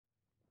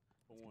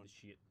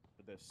Shit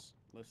for this.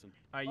 Listen.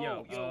 Alright,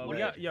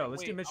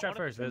 let's do mid strat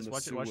first. Viz,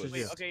 watch this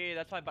view. Okay, yeah,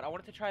 that's fine. But I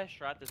wanted to try a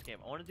strat this game.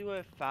 I want to do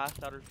a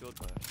fast outer field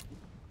class.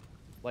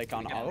 Like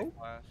on O?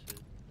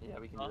 Yeah,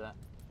 we can do that.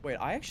 Wait,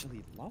 I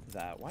actually love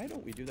that. Why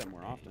don't we do that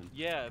more often?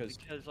 Yeah,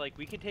 because like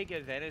we can take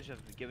advantage of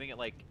giving it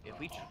like if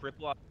we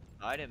triple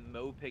outside and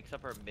Mo picks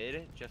up our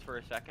mid just for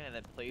a second and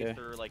then plays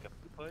through like a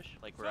push,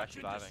 like we're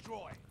actually vibing.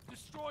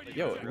 Like,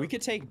 yo, we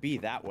could take B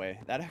that way.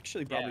 That'd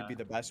actually probably be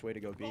the best way to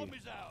go B.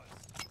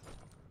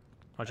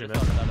 Watch your I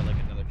mid. just thought of like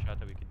another shot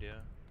that we could do.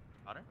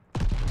 Connor?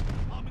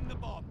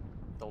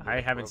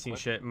 I haven't seen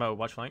shit. Mo,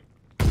 watch flank.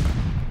 The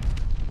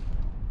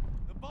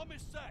bomb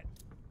is set.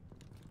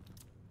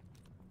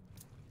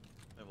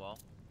 Well.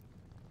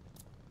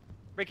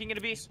 Breaking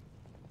into B. Stop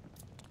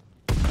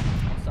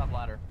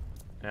ladder.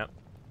 Yep.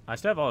 I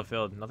still have all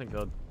filled. Nothing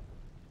filled.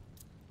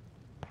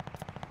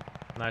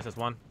 Nice, that's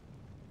one.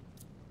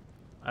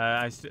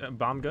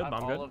 Bomb good,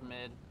 bomb good. All of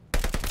mid.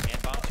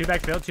 And bomb. Two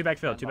back filled, two back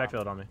filled, two back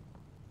filled on me.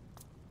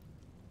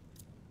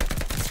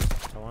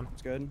 That one.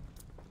 It's good.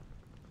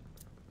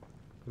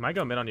 We might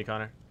go mid on you,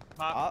 Connor.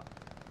 Pop.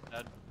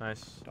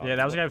 Nice. Yeah,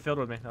 that was the guy who filled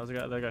with me. That was the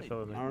guy that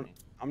filled with me.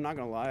 I'm not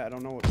gonna lie, I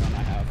don't know what gun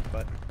I have,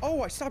 but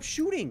oh, I stopped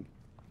shooting.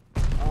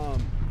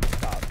 Stop.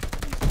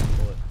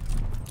 Bullet.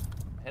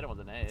 I hit him with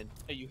a nade.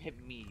 Hey, you hit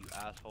me, you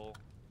asshole.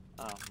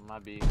 Oh,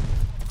 might be.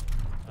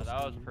 Oh,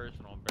 that was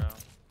personal, bro.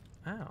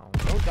 Ow.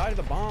 Don't die to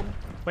the bomb.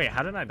 Wait,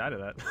 how did I die to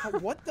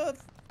that? What the?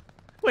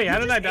 Wait, how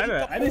did I die to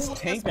that? I just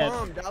tanked that.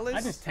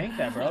 I just tanked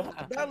that, bro.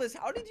 Dallas,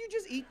 how did you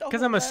just eat the?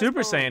 Because I'm a Super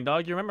Saiyan,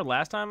 dog. You remember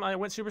last time I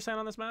went Super Saiyan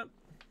on this map?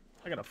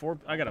 I got a four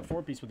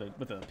piece with a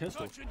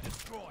pistol.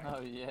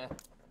 Oh yeah.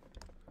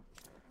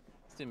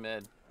 Let's do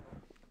mid.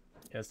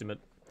 Yeah, let's do mid.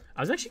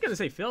 I was actually gonna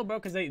say field, bro,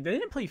 because they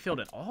didn't play field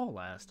at all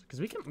last. Because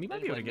we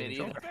might be able to get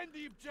control.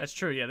 That's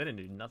true. Yeah, they didn't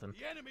do nothing.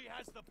 The enemy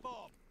has the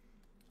bomb.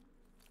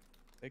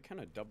 They kind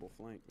of double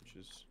flank, which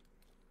is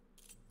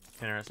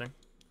Interesting.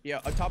 yeah.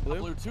 Top blue.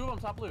 Top blue. Two of them.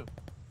 Top blue.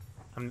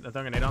 I'm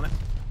throwing a nade on it.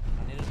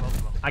 I needed both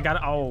of them. I got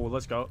it. Oh,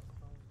 let's go.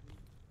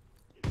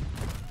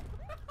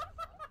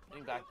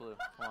 Getting back blue.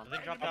 Come on. I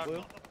think drop Top down.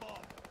 blue.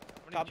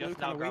 Top blue,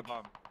 kinda weak.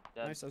 Bomb.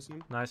 Dead. Nice, that's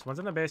him. Nice. One's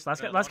in the base.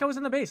 Last guy was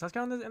in the base. Last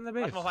guy in the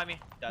base. Behind me.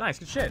 Dead. Nice.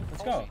 Good shit.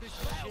 Let's go.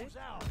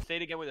 Say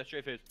it again with a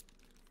straight face.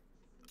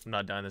 I'm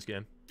not dying this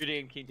game. You're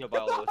getting king tail by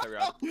all of us every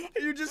round.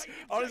 You just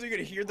honestly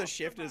gonna hear the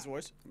shift in his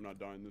voice. I'm not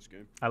dying this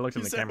game. I looked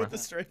in He the said camera. with the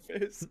straight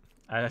face.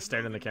 I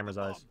stared in the camera's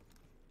eyes.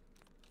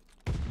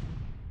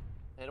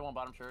 Hit one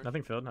bottom church.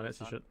 Nothing filled. I didn't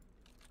see shit.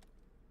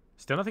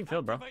 Still nothing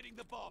filled, bro. Alright,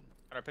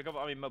 pick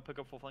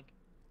up full flank.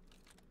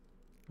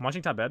 I'm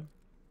watching top bed.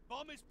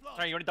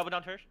 Alright, you want to double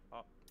down church?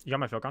 Oh. You got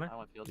my field, Connor? I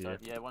went field side.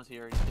 Yeah, one's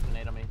here. He's hit the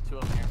nade on me. Two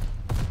of them here.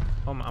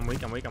 Oh, I'm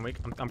weak.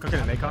 I'm cooking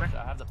a nade, Connor.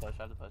 I have the push.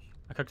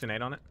 I cooked a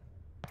nade on it.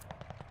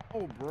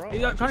 Oh, bro.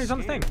 Connor, he's on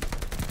the thing.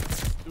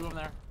 Two of them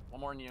there.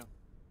 One more than you.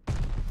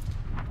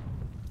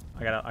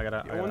 I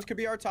got it. Ones could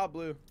be our top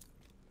blue.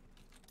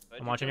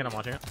 I'm watching it.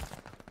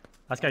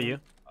 Last guy, you.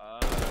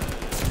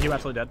 You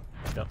absolutely dead.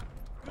 Let's go.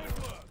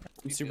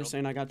 I'm Super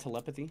Saiyan. I got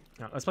telepathy.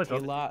 No, let's play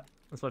field. Lot.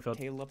 Let's play field.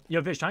 Caleb. Yo,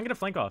 Vish, try and get a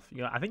flank off.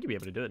 I think you'll be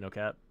able to do it. No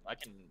cap. I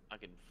can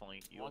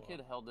flank you. One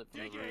kid held it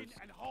from the roofs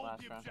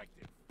last round.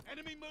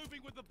 Enemy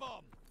moving with the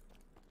bomb.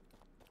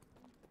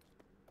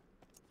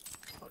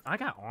 I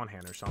got on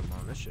hand or something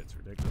on this shit's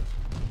ridiculous.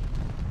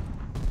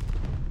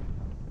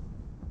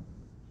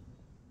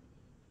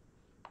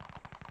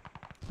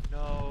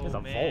 No, There's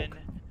a man. Volk.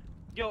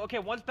 Yo, okay,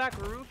 one's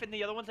back roof and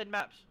the other one's in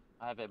maps.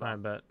 I have a I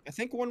bomb. bet. I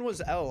think one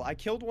was L. I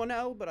killed one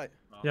L, but I.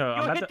 Yo, Yo,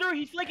 I'm about hit to... through,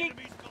 he's flanking.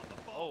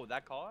 Oh,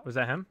 that call? Was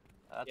that him?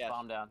 That's Yes.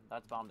 bomb down.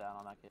 That's bomb down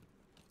on that kid.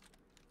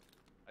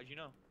 How'd you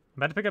know? I'm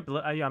about to pick up.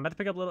 Yeah, I'm about to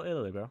pick up Little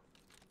Italy, bro.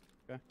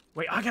 Okay.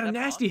 Wait, I got a That's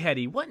nasty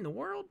heady. What in the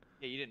world?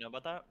 Yeah, you didn't know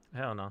about that?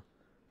 Hell no.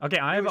 Okay,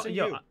 I have. was it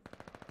you?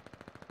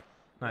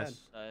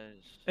 Nice.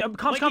 Nice.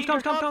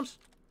 Comms.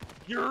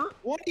 You're.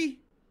 What? I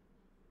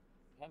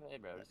have a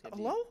bro. Just get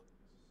Hello?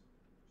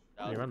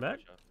 You run back?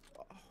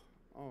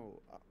 Oh.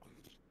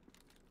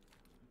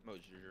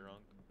 Moses, you're wrong.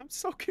 I'm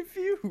so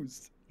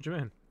confused. What you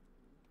mean?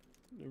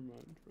 Never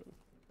mind, bro.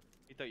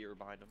 You thought you were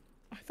behind him.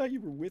 I thought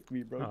you were with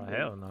me, bro. Oh,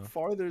 hell no.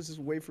 Farthest as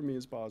away from me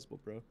as possible,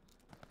 bro.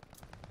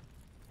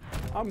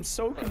 I'm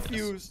so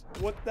confused.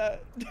 What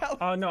that?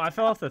 Oh no, I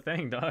fell off the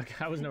thing, dog.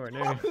 I was nowhere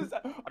near. What was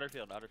that? Outer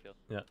field.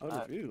 Yeah.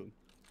 Oh, dude.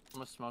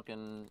 I'm a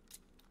smoking.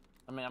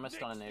 I mean, I'm a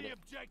stun and nade it.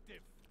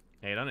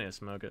 Hey, don't need to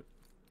smoke it.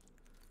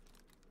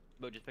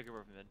 But just pick her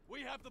up from mid.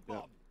 We have the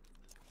bomb.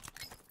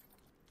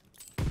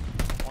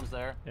 One's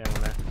there. Yeah,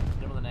 one there.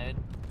 Hit him with a nade.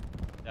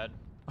 Dead.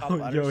 Oh,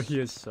 yo, ladders. he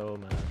is so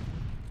mad.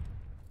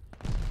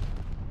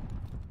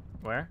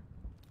 Where?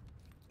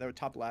 They were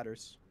top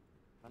ladders.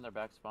 On their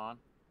back spawn.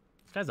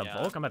 This guy's a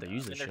Volk. I'm about to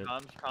use this In there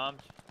shit. comms.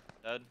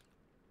 Dead.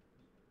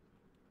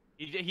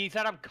 He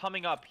said I'm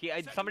coming up.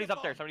 Somebody's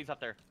up there.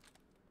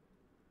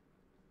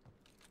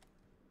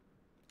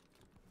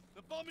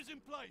 The bomb is in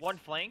place. One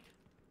flanked.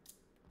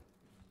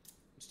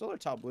 I'm still at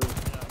top blue.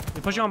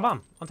 You're pushing on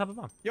bomb. On top of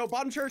bomb. Yo,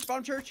 bottom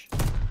church.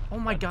 Oh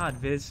my god,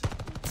 Viz.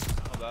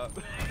 up.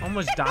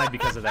 Almost died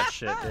because of that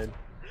shit, dude.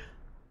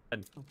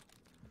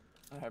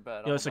 Alright,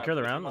 bet. Yo, let's secure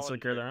the round. Let's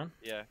secure the round.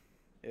 Yeah.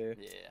 Yeah.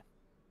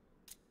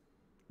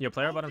 Yo,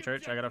 player bottom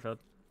church. I got outfield.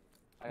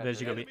 I got There's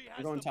you go three. B.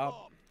 You're going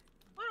top.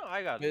 Why don't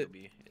I got to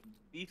be?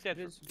 B set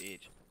for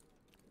beach.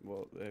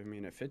 Well, I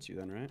mean, it fits you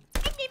then, right?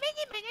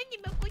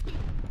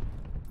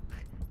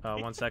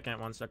 1 second.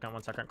 1 second.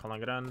 1 second.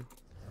 Calling it on.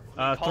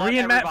 Call 3 out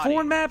in map. 4 everybody.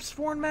 in maps.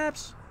 4 in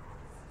maps.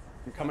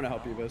 I'm coming to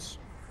help you, Biz.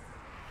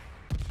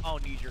 I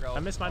don't need your help. I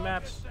missed my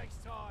maps.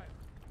 Next time.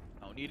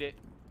 I don't need it.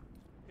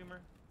 Humor.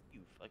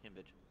 You fucking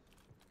bitch.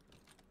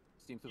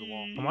 Steam through the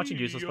wall. I'm watching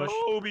useless push.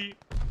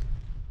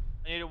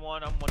 I needed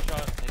one. I'm one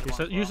shot. Needed one as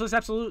well. Useless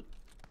absolute.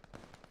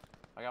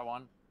 I got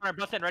one. Alright,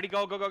 bust in. Ready?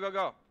 Go, go, go, go,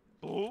 go.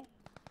 Ooh.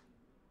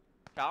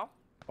 Cow?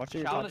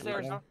 Watching your Shout top. out Down the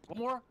stairs. Yeah. One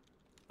more.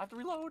 I have to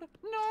reload.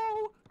 No.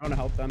 I want to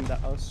help them.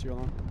 That us. You're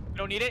alone. We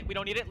don't need it. We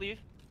don't need it. Leave.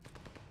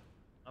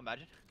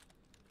 Imagine.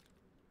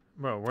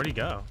 Bro, where'd he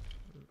go?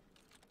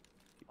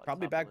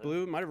 Probably Top back left.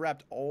 blue. Might have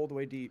wrapped all the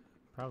way deep.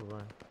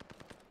 Probably.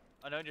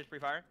 Oh no, just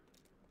pre-fire.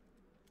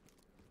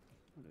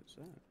 What is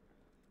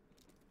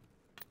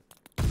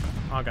that?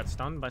 Oh, I got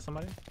stunned by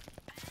somebody.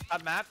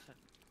 Top maps.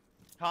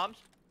 Toms.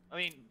 I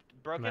mean,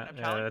 broken. I'm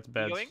Yeah, challenged. that's You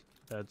beds. going?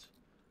 Beds.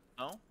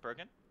 No,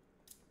 broken.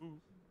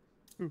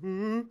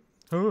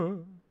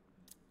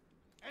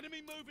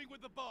 Enemy moving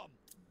with the bomb.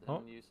 Oh,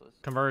 I'm useless.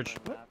 converge.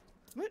 What?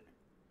 What?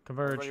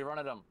 Converge. Everybody run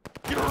at him.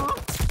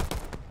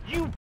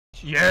 You.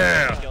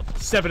 Yeah!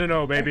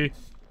 7-0, baby.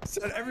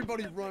 Said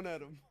everybody run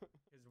at him.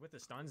 With the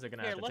stuns, they're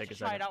gonna Here, have to let's take a just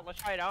try it second. out. Let's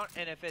try it out,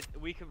 and if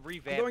we can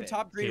revamp I'm going it.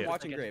 top green Yeah.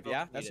 watching Like, grave. it's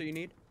Yeah, both that's what needed. you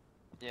need.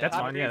 Yeah. That's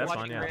Top fine, green, yeah, that's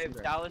watching fine, yeah. Grave.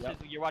 Yep. Dallas,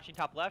 you're watching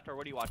top left, or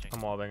what are you watching?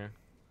 I'm wall banging.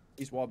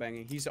 He's wall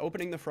banging. He's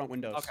opening the front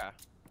windows. Okay.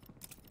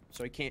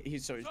 So he can't.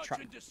 He's so he's Search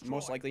and destroy.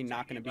 most likely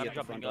not going to be I'm at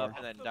the front jumping door. up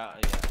and then down.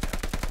 Moving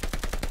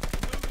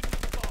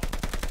with the bomb.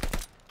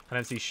 I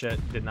didn't see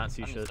shit. Did not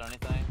see I didn't shit. start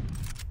anything.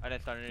 I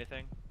didn't start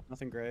anything.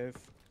 Nothing grave.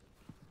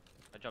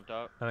 I jumped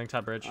up. I think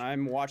top bridge.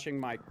 I'm watching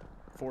my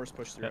force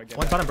push through. Yeah, I get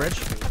one that. bottom bridge.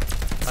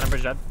 Bottom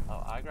bridge dead.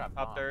 Oh, I grabbed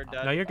Top bomb. third, I'm-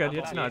 dead. No, you're good. I'm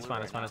It's going no, B. it's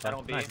fine. It's fine. It's I fine.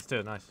 don't B. Nice. It's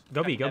two. Nice.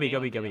 Go B. Go B. Go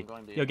B. Go B. I'm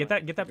going B, Yo, get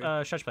I'm that. Get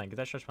that stretch plant. Get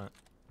that stretch plant.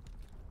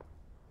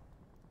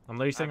 I'm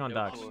literally sitting on no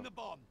docks. Holding the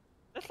bomb.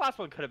 This last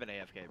one could have been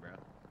AFK, bro.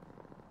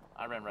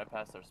 I ran right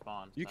past their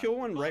spawn. You so- kill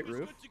one right Bomb is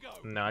roof. good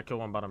to go. No, I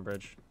killed one bottom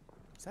bridge.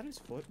 Is that his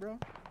foot, bro?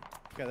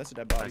 Okay, that's a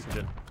dead body. Nice,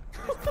 good.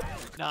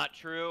 Not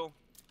true.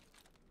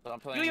 So I'm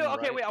playing Yo,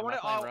 okay, right. wait. I Am wanted,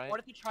 playing right?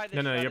 wanted to try this.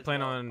 No, no, strat you're as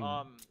playing well.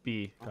 on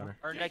B, Connor.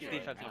 Our next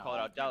defense will call it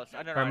out. Dallas.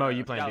 No, no, Or no, Mo, no,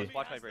 you playing Dallas, B.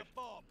 watch my Has bridge. the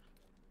bomb.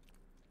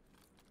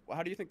 Well,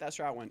 how do you think that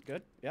strat went?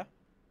 Good? Yeah?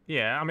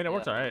 Yeah, I mean it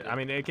works Yeah, alright. I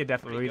mean it could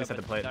definitely. We Pretty just good,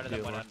 have to but play none it. of them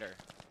Deal went with it.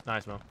 under.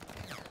 Nice, Mo.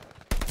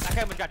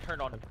 That guy got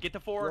turned on. Get the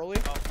 4. Rolly?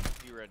 Oh,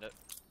 you read it.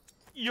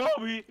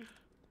 Yobi.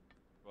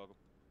 Welcome.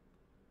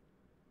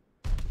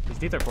 He's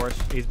deep there for us.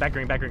 He's back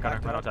green, Connor. Back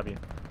Right on up. top of you.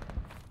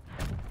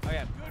 Oh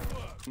yeah.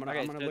 I'm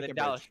gonna look then at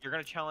Dallas, bridge. you're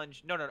gonna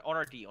challenge. No, on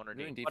our D, on our We're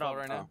doing D. default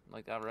right oh. now?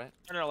 Like that, right?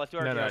 No, let's do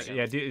our No, no, D.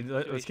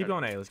 yeah. Let's keep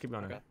going A. Let's keep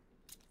going Okay.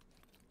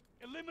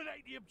 A.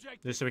 Eliminate the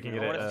objective. Just so we can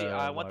get I it. want to see.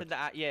 I want them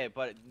to. Yeah,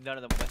 but none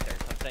of them went there.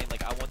 So I'm saying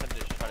like I want them to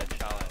just try to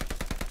challenge.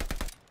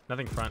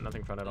 Nothing front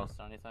at all. Didn't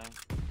start anything.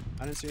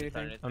 I didn't see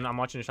anything. I'm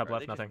watching your top Bro,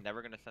 left. they just Nothing.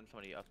 Never gonna send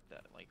somebody up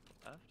that like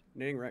left.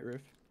 Nading right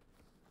roof.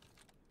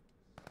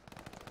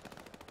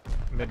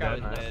 Mid guy dead.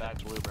 was Nice. dead.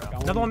 Back blue, bro.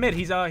 Got Another one mid.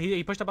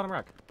 He pushed up bottom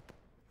rock.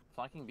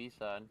 Flanking B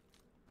side.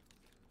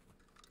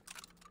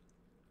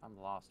 I'm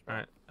lost, bro.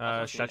 Alright. I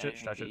don't see Stretch it.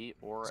 anything Stretch it. B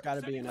Or It's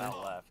gotta be an out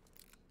L. left.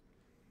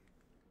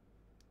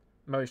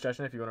 Mo, he's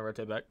stretching it if you want to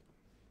rotate back.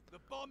 The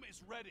bomb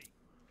is ready.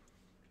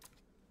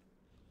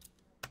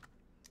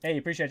 Hey,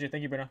 appreciate you.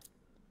 Thank you, Bruno.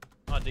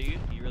 Oh, do you?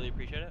 You really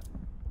appreciate it?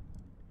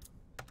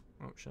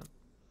 Oh shit.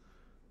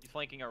 He's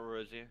flanking our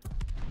Rosie.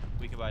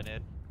 We can buy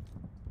Nid.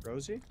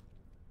 Rosie?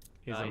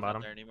 He's He's in not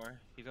bottom. there anymore.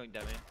 He's going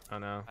demi. Oh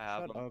no. I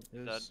have Shut him. up, He's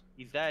Biz. dead.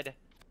 He's dead.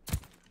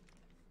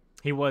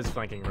 He was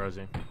flanking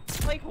Rosie.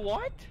 Like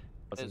what?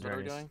 What's his Is what are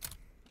we journeys? doing?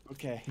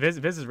 Okay. Viz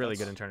is really That's-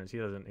 good in turns. He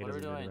doesn't What are we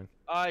do doing?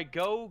 anything.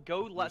 Go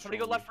left. Somebody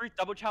go left roof.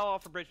 Double chow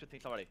off a bridge with me.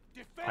 Somebody.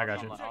 Defend I got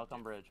the you. I'll objective.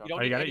 come bridge. You don't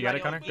Oh, you need got it? You got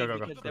it, anybody Connor? else Go,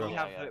 go, because go, then we go.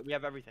 have we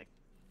have everything.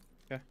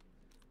 Okay.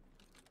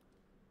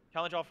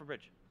 Challenge off for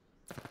bridge.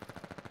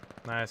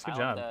 Nice. Good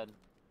Island job. Dead.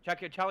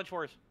 Check it. Challenge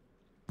for us.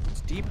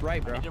 It's deep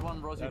right, I bro. needed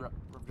one Rosie. Dead.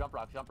 Jump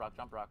rock. Jump rock.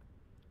 Jump rock.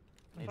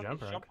 Hey, Fuck jump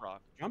is rock. Jump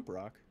rock. Jump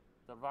rock.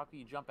 The rock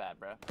you jump at,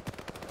 bro.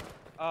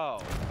 Oh.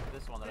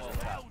 This one that I The just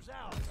got. hell's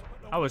out, but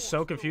the I was war's so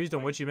still confused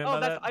on what you meant Oh, by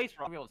that's that. ice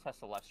I'll rock. be able to test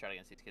the left strat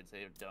against these kids.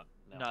 They don't.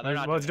 No, they're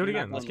not. Well, let's do it doing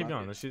again. not Let's keep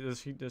doing going.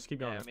 that. Let's keep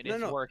going. Yeah, I mean No,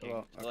 it's no. working.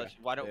 Well, So okay. let's,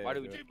 why do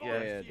we? it. Yeah. Yeah,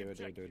 the do it.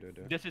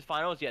 objective. This is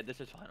finals. Yeah, this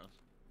is finals.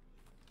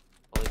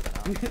 Believe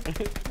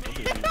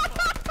it or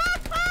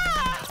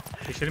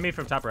not. He's shooting me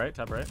from top right.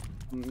 Top right.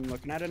 I'm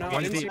looking at it now.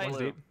 One's Inside. deep. One's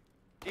deep.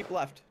 Deep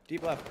left.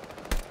 Deep left.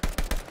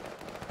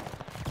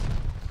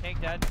 Tank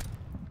dead.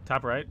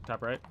 Top right.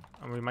 Top right.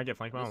 We might get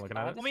flanked while I'm looking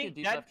I at have it. to see Homie,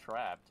 deep dead. left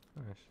trapped.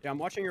 Nice. Yeah, I'm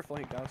watching your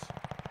flank, Dallas.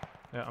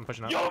 Yeah, I'm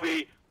pushing up.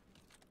 Yobi.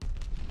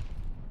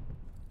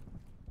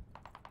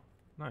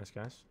 Nice,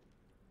 guys.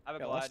 I have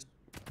a Yeah, glide. last.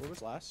 What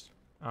was last?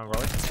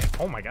 Rolling.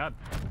 Oh my god.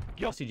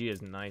 Yo. LCG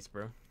is nice,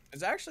 bro.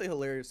 It's actually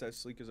hilarious that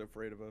Sleek is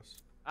afraid of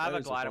us. I have That a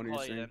is the glide. I'm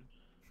funniest calling it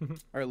thing. in.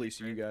 Or at least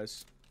you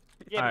guys.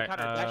 Yeah, Alright, but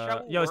Connor, that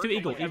shot will yo, let's do work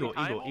eagle, every eagle,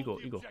 time. eagle, Hold eagle,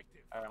 the eagle.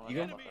 objective. Alright, I'm The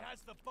gonna enemy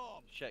has the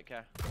bomb. Shit, K.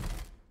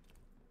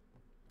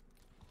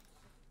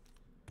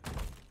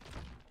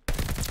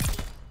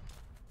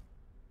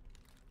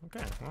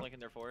 Okay, well, Flanking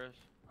their forest.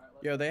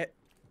 Yo, they.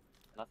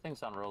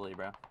 Nothing's on rolly,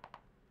 bro.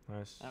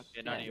 nice.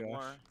 Yeah, not Yeah.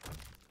 anymore.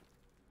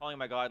 Calling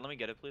my god. Let me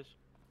get it, please.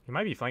 He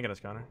might be flanking us,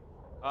 Connor.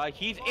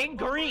 He's in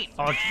green.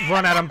 Oh,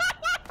 run at him.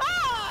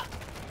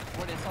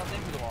 Wait, it's not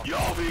into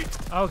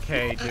the wall.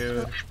 Okay,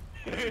 dude.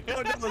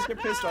 Oh, no, let's get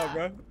pissed off,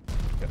 bro.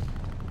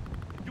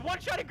 You one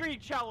shot in green,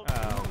 shallow.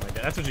 Oh my god,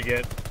 that's what you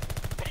get.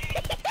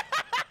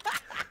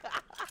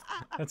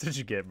 That's what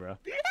you get, bro.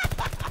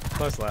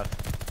 Close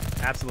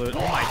left. Absolute. Oh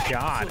my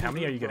god, how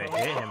many are you gonna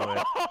hit him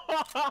with?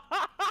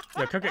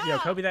 Yo, cook it. Yo,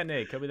 Kobe that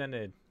nade. Kobe that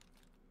nade.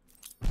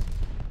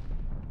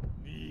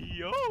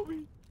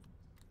 Yobi.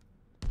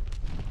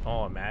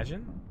 Oh,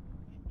 imagine.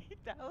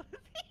 That was-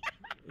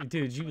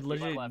 Dude, you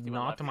literally left, you went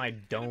knocked left. my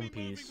dome Enemy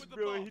moving piece. with the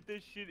Bro, I bomb. hit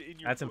this shit in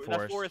your That's in That's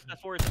forest. forest.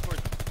 That's forest. That's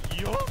forest.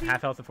 Yobi.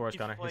 Half health of forest, He's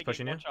Connor. He's flanking,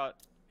 pushing you. one shot.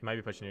 He might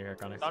be pushing you here,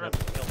 Connor. Connor,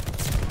 kill.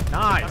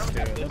 Nice,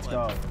 Connor, dude. let's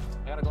go.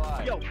 I gotta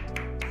glide. Yo,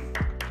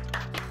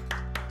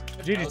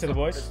 GG's to the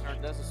boys.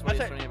 That's the I sweetest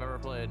said- one you've ever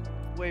played.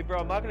 wait, bro,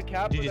 I'm not gonna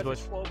cap. GG's, But boys.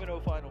 that's a 12-0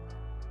 final.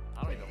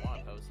 I don't even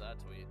want to post that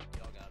tweet.